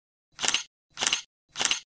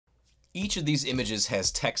Each of these images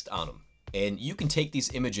has text on them, and you can take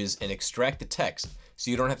these images and extract the text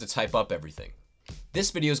so you don't have to type up everything.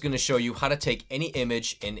 This video is going to show you how to take any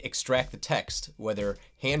image and extract the text, whether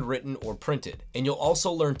handwritten or printed. And you'll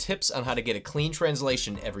also learn tips on how to get a clean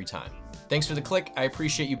translation every time. Thanks for the click. I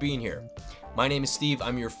appreciate you being here. My name is Steve.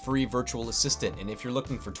 I'm your free virtual assistant. And if you're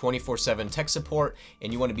looking for 24/7 tech support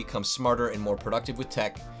and you want to become smarter and more productive with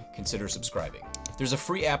tech, consider subscribing. There's a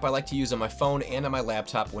free app I like to use on my phone and on my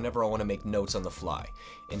laptop whenever I want to make notes on the fly.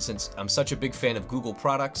 And since I'm such a big fan of Google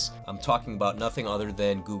products, I'm talking about nothing other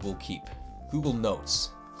than Google Keep. Google Notes,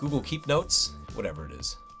 Google Keep Notes, whatever it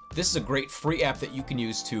is. This is a great free app that you can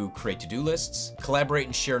use to create to-do lists, collaborate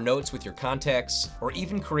and share notes with your contacts, or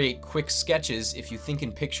even create quick sketches if you think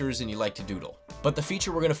in pictures and you like to doodle. But the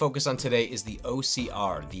feature we're going to focus on today is the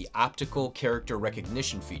OCR, the Optical Character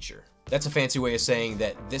Recognition feature. That's a fancy way of saying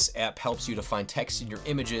that this app helps you to find text in your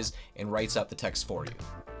images and writes out the text for you.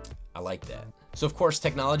 I like that. So of course,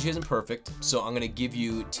 technology isn't perfect, so I'm going to give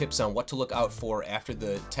you tips on what to look out for after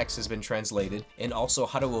the text has been translated, and also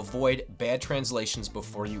how to avoid bad translations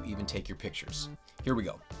before you even take your pictures. Here we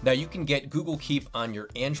go. Now you can get Google Keep on your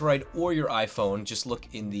Android or your iPhone. Just look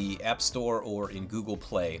in the App Store or in Google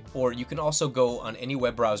Play. Or you can also go on any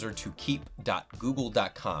web browser to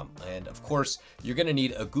keep.google.com. And of course, you're going to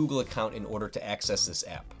need a Google account in order to access this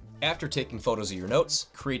app. After taking photos of your notes,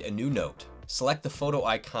 create a new note. Select the photo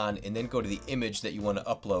icon and then go to the image that you want to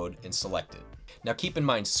upload and select it. Now keep in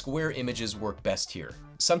mind, square images work best here.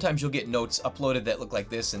 Sometimes you'll get notes uploaded that look like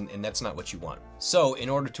this and that's not what you want. So in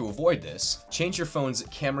order to avoid this, change your phone's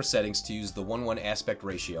camera settings to use the 1:1 aspect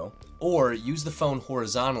ratio, or use the phone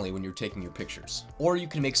horizontally when you're taking your pictures. Or you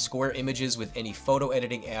can make square images with any photo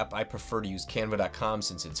editing app. I prefer to use canva.com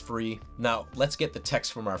since it's free. Now let's get the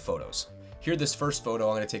text from our photos. Here, this first photo,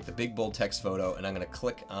 I'm going to take the big bold text photo and I'm going to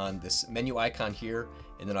click on this menu icon here,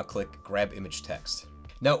 and then I'll click grab image text.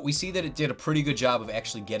 Now we see that it did a pretty good job of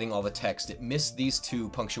actually getting all the text. It missed these two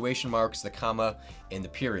punctuation marks, the comma and the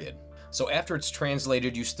period. So after it's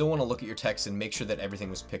translated, you still want to look at your text and make sure that everything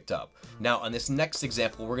was picked up. Now on this next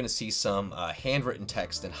example, we're going to see some handwritten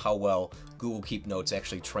text and how well Google Keep Notes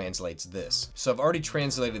actually translates this. So I've already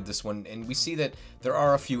translated this one, and we see that there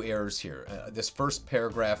are a few errors here. This first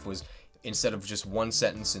paragraph was, instead of just one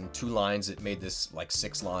sentence and 2 lines, it made this like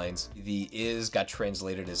 6 lines. The is got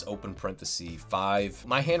translated as open parenthesis 5.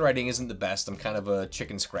 My handwriting isn't the best. I'm kind of a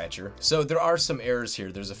chicken scratcher. So there are some errors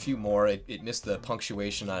here. There's a few more. It missed the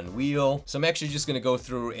punctuation on wheel. So I'm actually just going to go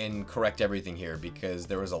through and correct everything here because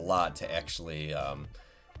there was a lot to actually,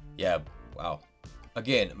 yeah, wow.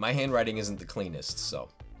 Again, my handwriting isn't the cleanest,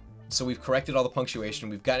 So we've corrected all the punctuation,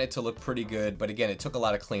 we've gotten it to look pretty good, but again, it took a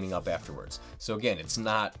lot of cleaning up afterwards. So again, it's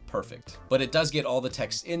not perfect, but it does get all the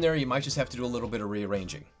text in there. You might just have to do a little bit of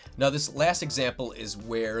rearranging. Now this last example is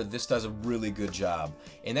where this does a really good job,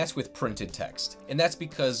 and that's with printed text. And that's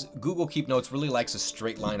because Google Keep Notes really likes a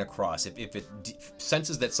straight line across. If it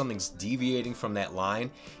senses that something's deviating from that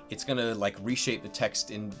line, it's gonna like reshape the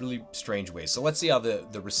text in really strange ways. So let's see how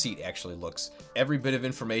the receipt actually looks. Every bit of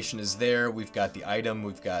information is there. We've got the item,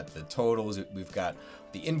 we've got the totals, we've got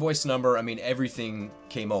the invoice number. I mean, everything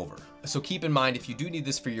came over. So keep in mind, if you do need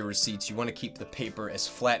this for your receipts, you want to keep the paper as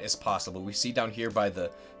flat as possible. We see down here by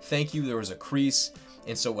the thank you, there was a crease.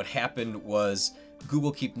 And so what happened was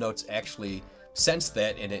Google Keep Notes actually sensed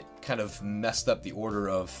that, and it kind of messed up the order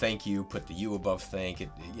of thank you, put the U above thank.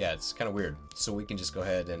 Yeah, it's kind of weird. So we can just go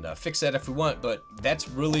ahead and fix that if we want, but that's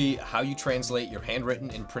really how you translate your handwritten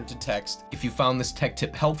and printed text. If you found this tech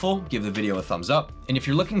tip helpful, give the video a thumbs up. And if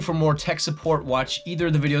you're looking for more tech support, watch either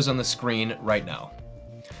of the videos on the screen right now.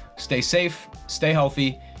 Stay safe, stay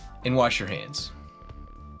healthy, and wash your hands.